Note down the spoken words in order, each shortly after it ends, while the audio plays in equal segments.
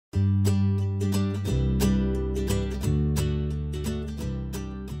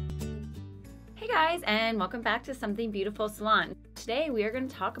guys, and welcome back to Something Beautiful Salon. Today we are going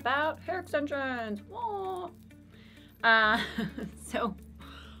to talk about hair extensions. So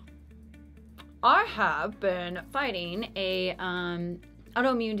I have been fighting a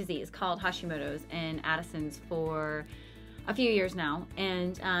autoimmune disease called Hashimoto's and Addison's for a few years now,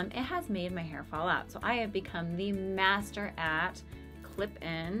 and it has made my hair fall out. So I have become the master at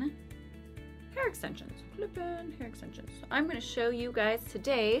clip-in hair extensions. Clip-in hair extensions. So I'm going to show you guys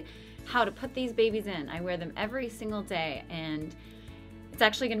today how to put these babies in. I wear them every single day, and it's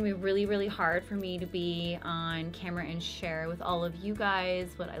actually going to be really, really hard for me to be on camera and share with all of you guys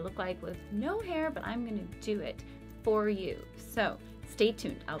what I look like with no hair, but I'm going to do it for you. So stay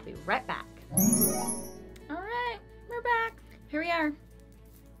tuned. I'll be right back. All right, we're back. Here we are.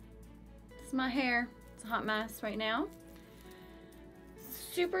 This is my hair. It's a hot mess right now.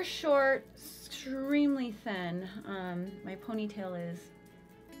 Super short, extremely thin. My ponytail is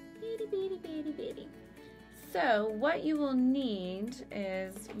bitty. So what you will need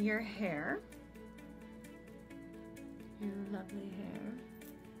is your hair, your lovely hair,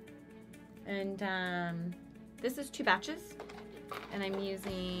 and this is 2 batches, and I'm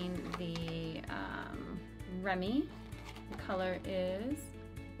using the Remy. The color is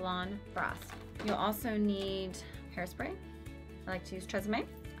Blonde Frost. You'll also need hairspray. I like to use Tresemme.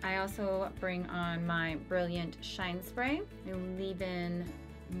 I also bring on my Brilliant Shine Spray, my leave-in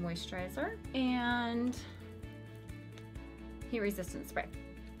moisturizer, and heat resistant spray.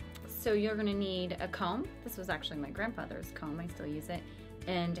 So you're gonna need a comb. This was actually my grandfather's comb, I still use it,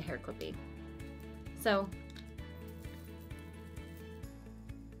 and a hair clippy. So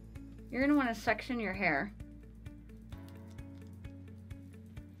you're gonna wanna section your hair.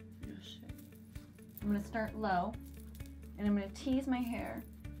 I'm gonna start low, and I'm gonna tease my hair.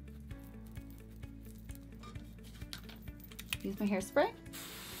 Use my hairspray.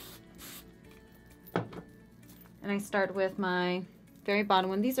 And I start with my very bottom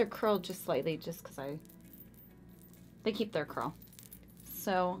one. These are curled just slightly just because they keep their curl.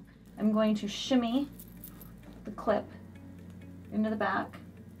 So I'm going to shimmy the clip into the back.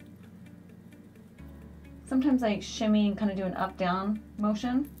 Sometimes I shimmy and kind of do an up-down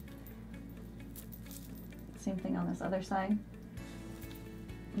motion. Same thing on this other side.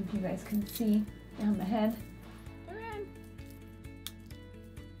 If you guys can see down the head.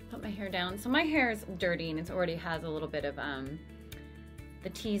 Put my hair down. So my hair is dirty and it already has a little bit of the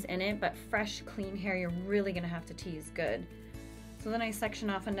tease in it, but fresh, clean hair, you're really gonna have to tease good. So then I section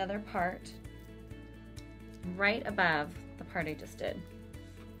off another part right above the part I just did.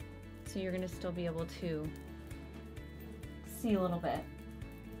 So you're gonna still be able to see a little bit.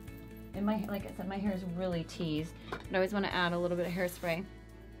 And like I said, my hair is really teased, but I always want to add a little bit of hairspray.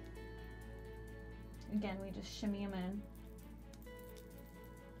 Again, we just shimmy them in.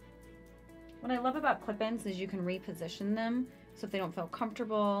 What I love about clip-ins is you can reposition them, so if they don't feel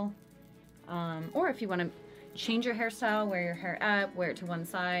comfortable, or if you want to change your hairstyle, wear your hair up, wear it to one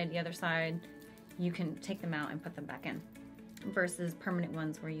side, the other side, you can take them out and put them back in, versus permanent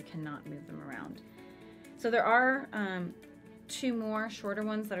ones where you cannot move them around. So there are 2 more shorter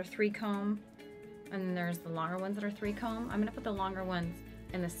ones that are 3 comb, and then there's the longer ones that are 3 comb. I'm gonna put the longer ones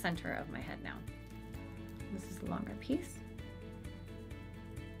in the center of my head now. This is the longer piece.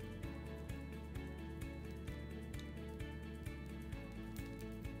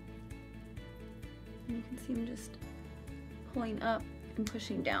 And you can see I'm just pulling up and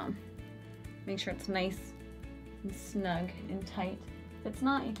pushing down. Make sure it's nice and snug and tight. If it's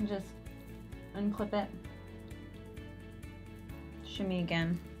not, you can just unclip it. Shimmy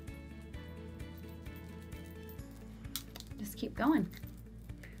again. Just keep going.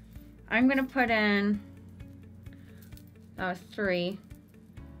 I'm gonna put in 3,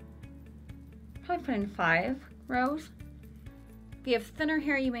 probably put in 5 rows. If you have thinner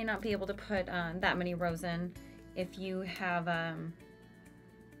hair, you may not be able to put that many rows in. If you have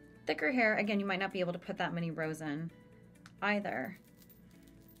thicker hair, again, you might not be able to put that many rows in either.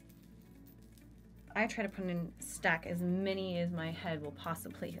 I try to put in stack as many as my head will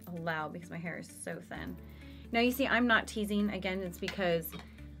possibly allow because my hair is so thin. Now you see I'm not teasing. Again, it's because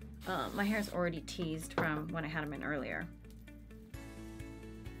my hair is already teased from when I had them in earlier.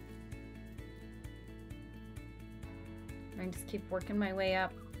 I just keep working my way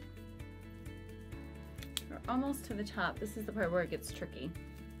up. We're almost to the top. This is the part where it gets tricky.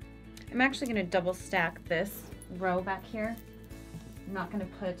 I'm actually gonna double stack this row back here. I'm not gonna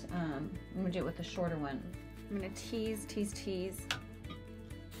put, I'm gonna do it with the shorter one. I'm gonna tease,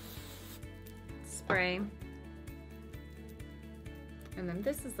 spray. And then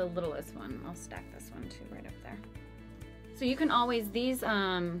this is the littlest one. I'll stack this one too right up there. So you can always, these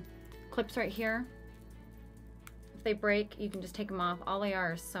clips right here, If they break, you can just take them off. All they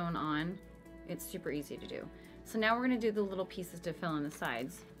are is sewn on. It's super easy to do. So now we're gonna do the little pieces to fill in the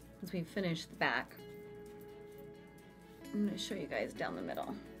sides. Once we've finished the back, I'm gonna show you guys down the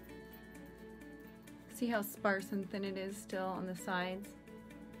middle. See how sparse and thin it is still on the sides?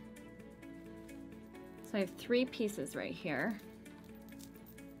 So I have 3 pieces right here.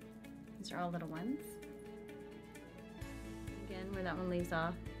 These are all little ones. Again, where that one leaves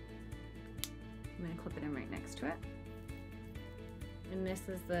off, I'm gonna clip it in right next to it. And this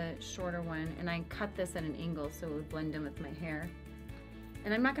is the shorter one, and I cut this at an angle so it would blend in with my hair.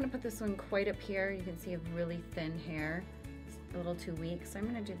 And I'm not gonna put this one quite up here. You can see I have really thin hair. It's a little too weak, so I'm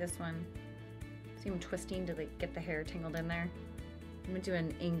gonna do this one. See I'm twisting to like get the hair tangled in there. I'm gonna do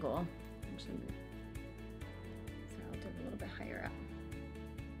an angle. Actually, so I'll do it a little bit higher up.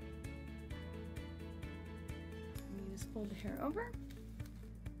 And you just fold the hair over.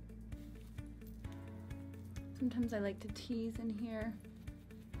 Sometimes I like to tease in here.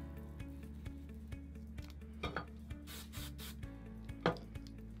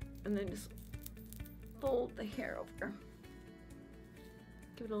 And then just fold the hair over.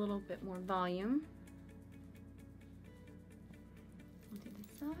 Give it a little bit more volume. I'll do this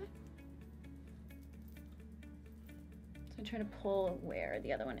side. So I try to pull where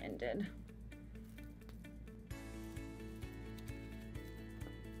the other one ended.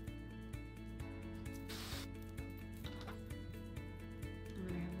 I'm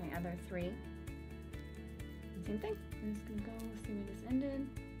gonna have my other 3. Same thing. I'm just gonna go see where this ended.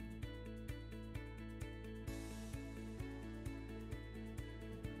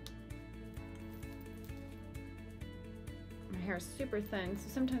 Hair is super thin, so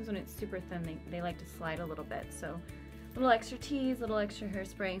sometimes when it's super thin they like to slide a little bit, so a little extra tease, a little extra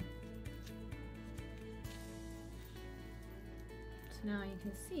hairspray. So now you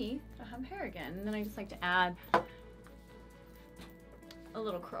can see that I have hair again, and then I just like to add a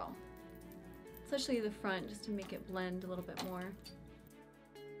little curl, especially the front, just to make it blend a little bit more.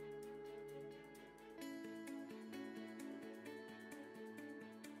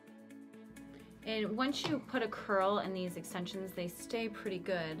 And once you put a curl in these extensions, they stay pretty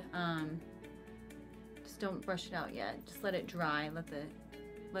good. Just don't brush it out yet. Just let it dry,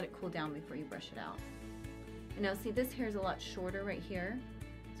 let it cool down before you brush it out. And now see, this hair is a lot shorter right here.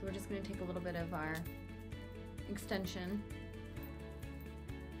 So we're just gonna take a little bit of our extension.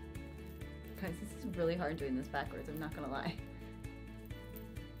 Guys, this is really hard doing this backwards, I'm not gonna lie.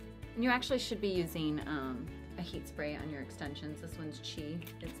 And you actually should be using a heat spray on your extensions. This one's Chi,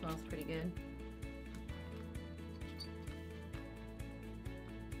 it smells pretty good.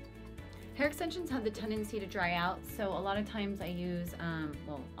 Hair extensions have the tendency to dry out, so a lot of times I use,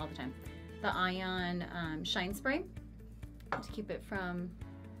 well, all the time, the Ion Shine Spray to keep it from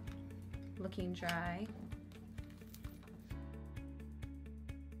looking dry.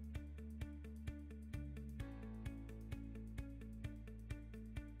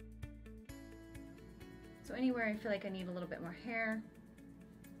 So anywhere I feel like I need a little bit more hair,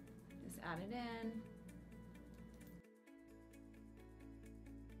 just add it in.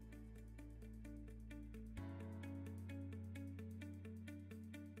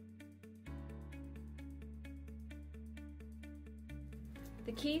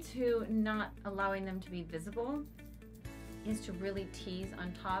 The key to not allowing them to be visible is to really tease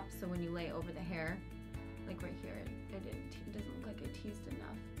on top, so when you lay over the hair, like right here, it doesn't look like I teased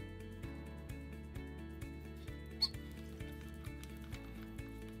enough.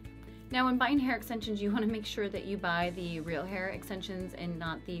 Now when buying hair extensions, you want to make sure that you buy the real hair extensions and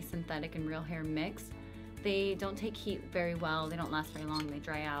not the synthetic and real hair mix. They don't take heat very well, they don't last very long, they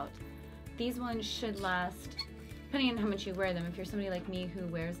dry out. These ones should last, depending on how much you wear them. If you're somebody like me who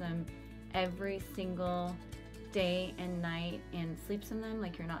wears them every single day and night and sleeps in them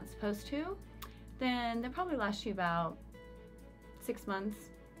like you're not supposed to, then they'll probably last you about 6 months,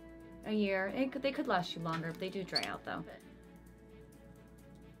 a year. They could last you longer, but they do dry out though.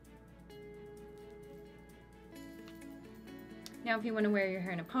 Now if you want to wear your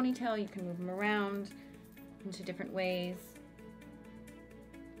hair in a ponytail, you can move them around into different ways.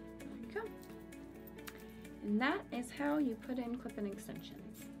 There you go. And that is how you put in clip-in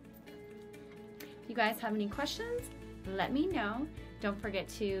extensions. If you guys have any questions, let me know. Don't forget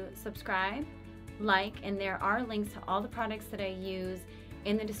to subscribe, like, and there are links to all the products that I use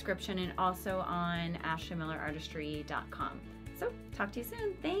in the description and also on ashleemillerartistry.com. So talk to you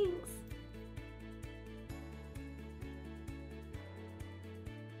soon. Thanks.